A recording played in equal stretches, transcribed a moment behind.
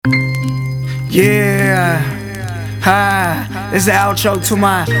Yeah, hi, this is the outro to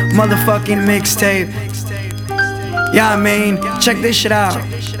my motherfucking mixtape. Yeah, I mean, check this shit out.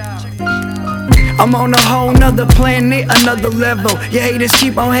 I'm on a whole nother planet, another level. Your haters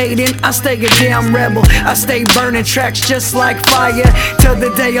keep on hating, I stay a damn rebel. I stay burning tracks just like fire, till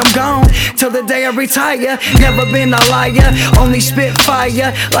the day I'm gone, till the day I retire. Never been a liar, only spit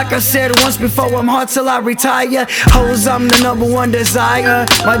fire. Like I said once before, I'm hard till I retire. Hoes, I'm the #1 desire.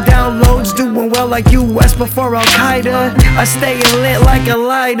 My downloads doing well like US before Al-Qaeda. I stay lit like a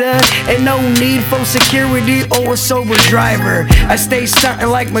lighter, and no need for security or a sober driver. I stay starting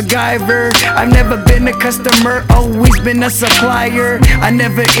like MacGyver. I've never been a customer, always been a supplier. I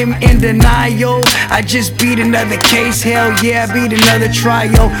never am in denial, I just beat another case. Hell yeah, I beat another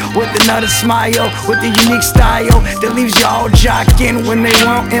trial with another smile, with a unique style that leaves y'all jocking when they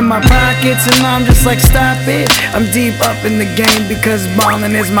want in my pockets. And I'm just like, stop it. I'm deep up in the game because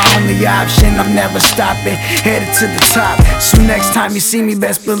ballin' is my only option. I'm never stopping, headed to the top. So next time you see me,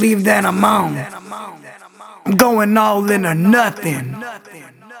 best believe that I'm on. I'm going all in or nothing.